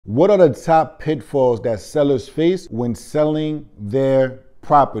What are the top pitfalls that sellers face when selling their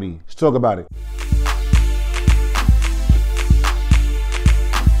property? Let's talk about it.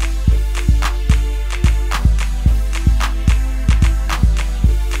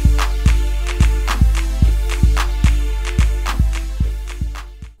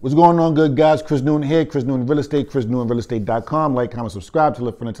 What's going on, good guys? Chris Newton here, Chris Newton Real Estate, ChrisNewtonRealEstate.com. Like, comment, subscribe, tell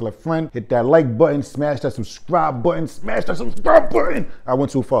a friend, tell a friend. Hit that like button, smash that subscribe button, smash that subscribe button. I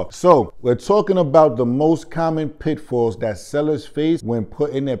went too far. So, we're talking about the most common pitfalls that sellers face when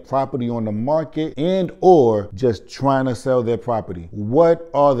putting their property on the market and or just trying to sell their property. What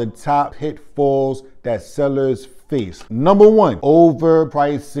are the top pitfalls that sellers face? Number one,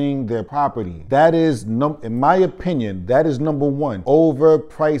 overpricing their property. That is, in my opinion, that is number one,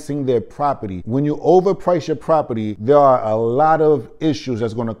 overpricing their property. When you overprice your property, there are a lot of issues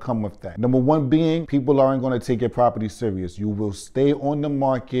that's gonna come with that. Number one being, people aren't gonna take your property serious. You will stay on the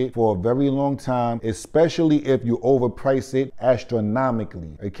market for a very long time, especially if you overprice it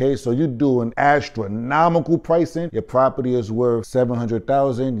astronomically, okay? So you do an astronomical pricing, your property is worth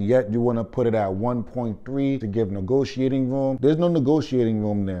 $700,000, yet you wanna put it at 1.3 to give negotiating room. There's no negotiating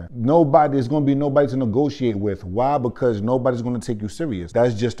room there. There's gonna be nobody to negotiate with. Why? Because nobody's gonna take you serious.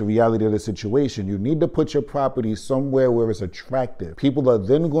 That's just the reality of the situation. You need to put your property somewhere where it's attractive. People are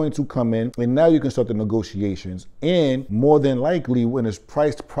then going to come in, and now you can start the negotiations. And more than likely, when it's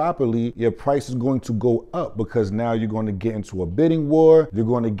priced properly, your price is going to go up because now you're going to get into a bidding war. You're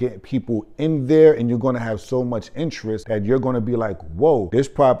going to get people in there, and you're going to have so much interest that you're going to be like, whoa, this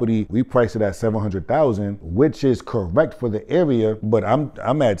property, we priced it at $700,000, which is correct for the area, but I'm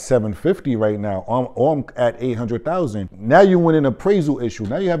at $750 right now, or I'm at $800,000. Now you win an appraisal issue.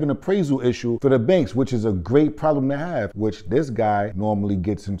 Now you have an appraisal issue for the banks, which is a great problem to have, which this guy normally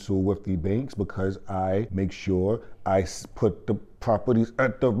gets into with the banks because I make sure I put the properties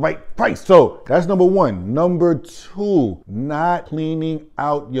at the right price. So that's number one. Number two, not cleaning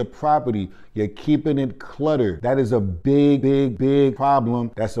out your property. You're keeping it cluttered. That is a big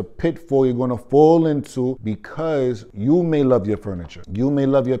problem. That's a pitfall you're gonna fall into because you may love your furniture. You may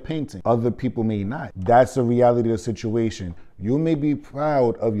love your painting. Other people may not. That's the reality of the situation. You may be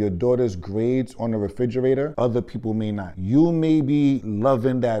proud of your daughter's grades on the refrigerator. Other people may not. You may be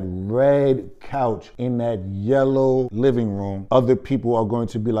loving that red couch in that yellow living room. Other people are going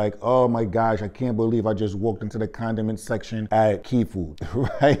to be like, oh my gosh, I can't believe I just walked into the condiment section at Key Food,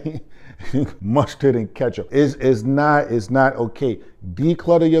 right? Mustard and ketchup. It's not okay.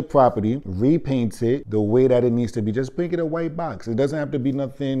 Declutter your property, repaint it the way that it needs to be. Just make it a white box. It doesn't have to be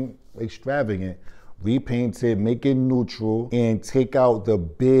nothing extravagant. Repaint it, make it neutral, and take out the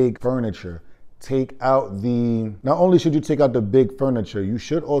big furniture. Not only should you take out the big furniture, you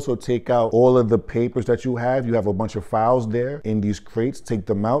should also take out all of the papers that you have. You have a bunch of files there in these crates, take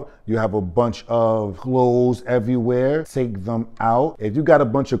them out. You have a bunch of clothes everywhere, take them out. If you got a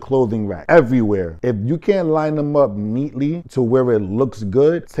bunch of clothing racks everywhere, if you can't line them up neatly to where it looks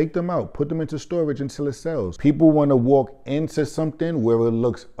good, take them out, put them into storage until it sells. People wanna walk into something where it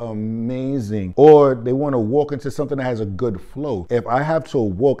looks amazing, or they wanna walk into something that has a good flow. If I have to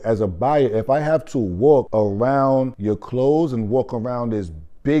walk as a buyer, if I have to walk around your clothes and walk around this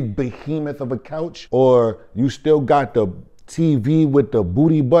big behemoth of a couch, or you still got the TV with the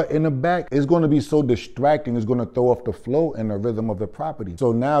booty butt in the back, it's going to be so distracting. It's going to throw off the flow and the rhythm of the property.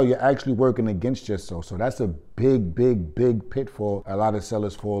 So now you're actually working against yourself. So that's a big pitfall a lot of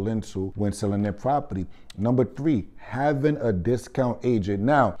sellers fall into when selling their property. Number three, having a discount agent.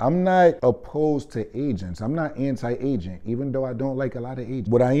 Now, I'm not opposed to agents. I'm not anti-agent, even though I don't like a lot of agents.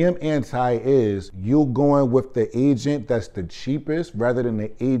 What I am anti is you going with the agent that's the cheapest rather than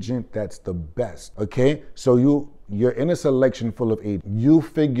the agent that's the best, okay? So you're in a selection full of agents. You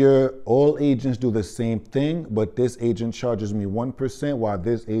figure all agents do the same thing, but this agent charges me 1% while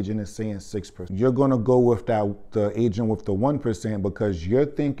this agent is saying 6%. You're gonna go with the agent with the 1% because you're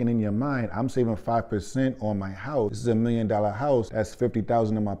thinking in your mind, I'm saving 5% on my house. This is $1 million house, that's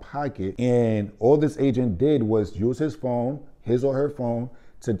 $50,000 in my pocket. And all this agent did was use his phone, his or her phone,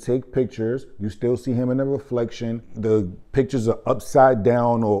 to take pictures. You still see him in the reflection. The pictures are upside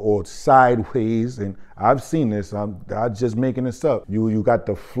down or sideways, and I've seen this. I'm just making this up. You got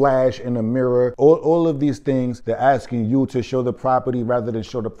the flash in the mirror. All of these things, they're asking you to show the property rather than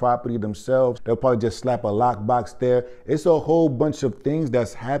show the property themselves. They'll probably just slap a lockbox there. It's a whole bunch of things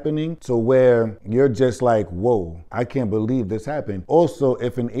that's happening to where you're just like, whoa, I can't believe this happened. Also,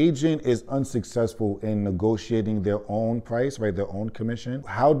 if an agent is unsuccessful in negotiating their own price, right, their own commission,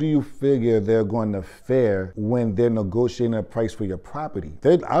 how do you figure they're going to fare when they're negotiating negotiating a price for your property.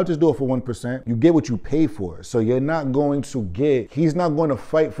 I'll just do it for 1%. You get what you pay for. So you're not going to get, he's not going to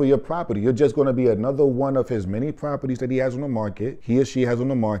fight for your property. You're just going to be another one of his many properties that he has on the market, he or she has on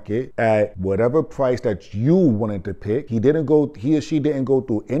the market at whatever price that you wanted to pick. He or she didn't go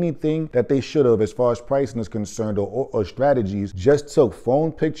through anything that they should have as far as pricing is concerned or strategies. Just took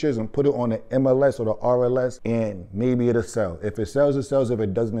phone pictures and put it on the MLS or the RLS, and maybe it'll sell. If it sells, it sells. If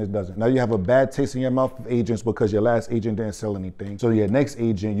it doesn't, it doesn't. Now you have a bad taste in your mouth of agents because your last agent didn't sell anything. So your next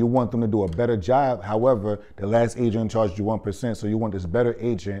agent, you want them to do a better job. However, the last agent charged you 1%. So you want this better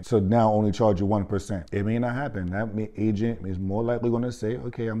agent to now only charge you 1%. It may not happen. That agent is more likely going to say,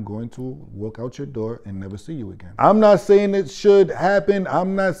 okay, I'm going to walk out your door and never see you again. I'm not saying it should happen.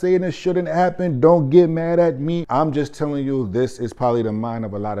 I'm not saying it shouldn't happen. Don't get mad at me. I'm just telling you this is probably the mind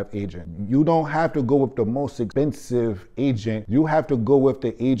of a lot of agents. You don't have to go with the most expensive agent. You have to go with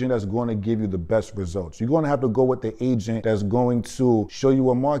the agent that's going to give you the best results. You're going to have to go with the agent that's going to show you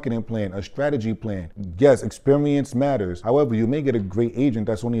a marketing plan, a strategy plan. Yes, experience matters. However, you may get a great agent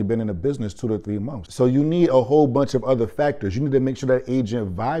that's only been in the business 2 to 3 months. So you need a whole bunch of other factors. You need to make sure that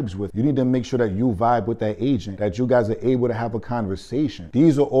agent vibes with you. You need to make sure that you vibe with that agent, that you guys are able to have a conversation.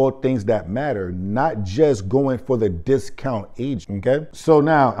 These are all things that matter, not just going for the discount agent, okay? So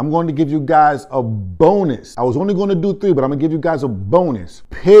now I'm going to give you guys a bonus. I was only going to do 3, but I'm going to give you guys a bonus.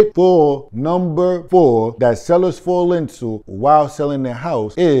 Pitfall number 4 that sellers fall into while selling their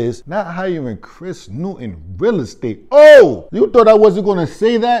house is not hiring Chris Newton Real Estate. Oh, you thought I wasn't going to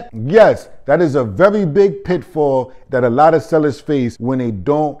say that? Yes, that is a very big pitfall that a lot of sellers face when they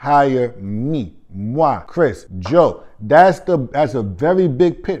don't hire me. N.Y.C, Chris, Joe. That's a very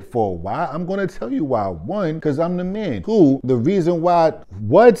big pitfall. Why? I'm going to tell you why. 1, because I'm the man. 2, the reason why,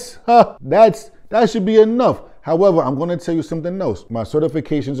 that should be enough. However, I'm going to tell you something else. My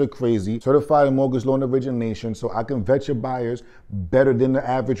certifications are crazy. Certified in mortgage loan origination, so I can vet your buyers better than the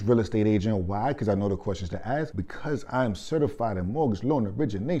average real estate agent. Why? Because I know the questions to ask. Because I'm certified in mortgage loan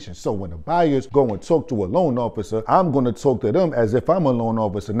origination. So when the buyers go and talk to a loan officer, I'm going to talk to them as if I'm a loan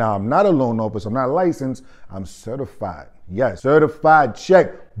officer. Now, I'm not a loan officer. I'm not licensed. I'm certified. Yes, certified,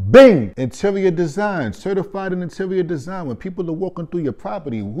 check, bing. Interior design, certified in interior design. When people are walking through your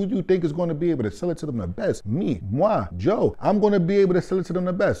property, who do you think is going to be able to sell it to them the best? Me, moi, Joe. I'm going to be able to sell it to them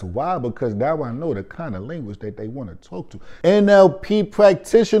the best. Why? Because now I know the kind of language that they want to talk to. NLP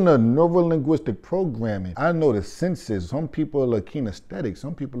practitioner, neuro-linguistic programming. I know the senses. Some people are kinesthetic.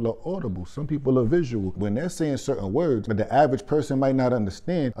 Some people are audible. Some people are visual. When they're saying certain words, but the average person might not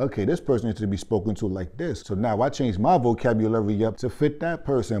understand, okay, this person needs to be spoken to like this. So now I change my vocabulary up to fit that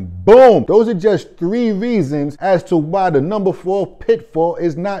person. Boom! Those are just 3 reasons as to why the number 4 pitfall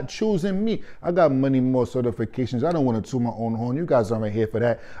is not choosing me. I got many more certifications. I don't want to toot my own horn. You guys aren't here for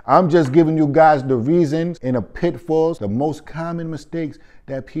that. I'm just giving you guys the reasons and the pitfalls, the most common mistakes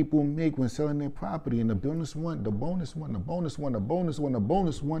that people make when selling their property. And the bonus one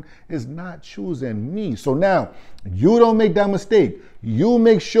is not choosing me. So now, you don't make that mistake. You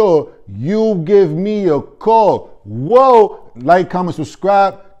make sure you give me a call. Whoa! Like, comment,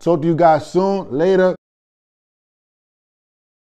 subscribe. Talk to you guys soon. Later.